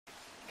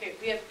Okay,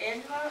 we have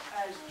Angela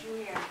as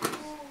Julie Andrews.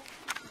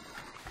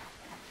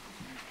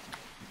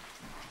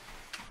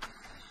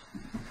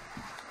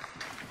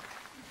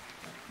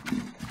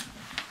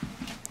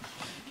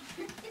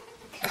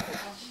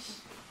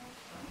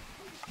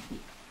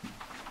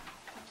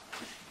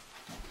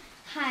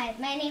 Hi,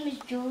 my name is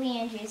Julie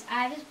Andrews.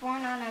 I was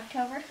born on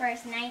October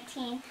 1st,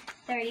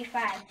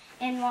 1935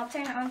 in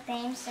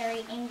Walton-on-Thames,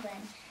 Surrey,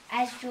 England,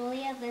 as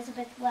Julie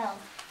Elizabeth Wells,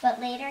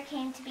 but later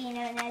came to be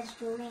known as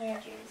Julie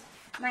Andrews.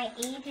 My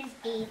age is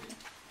 8.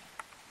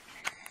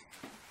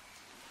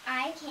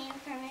 I came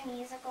from a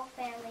musical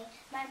family.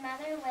 My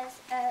mother was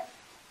a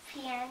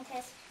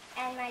pianist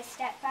and my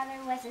stepfather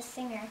was a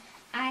singer.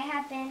 I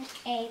have been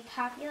a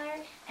popular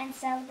and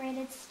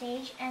celebrated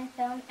stage and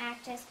film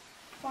actress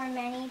for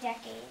many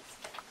decades.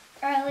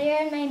 Earlier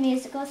in my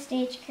musical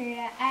stage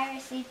career, I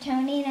received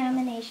Tony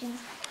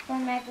nominations for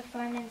my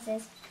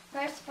performances,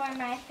 first for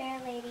My Fair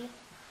Lady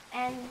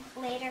and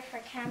later for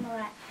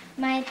Camelot.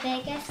 My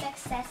biggest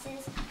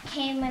successes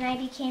came when I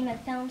became a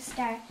film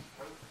star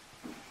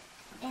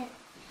in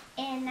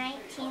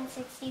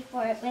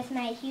 1964 with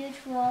my huge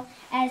role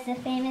as the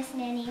famous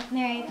nanny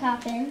Mary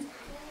Poppins,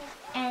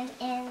 and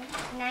in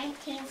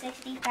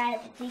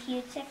 1965 with the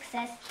huge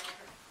success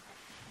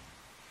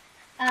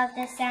of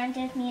The Sound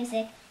of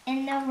Music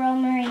in The Role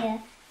Maria.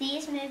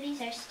 These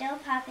movies are still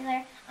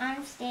popular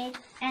on stage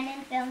and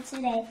in film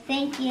today.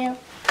 Thank you.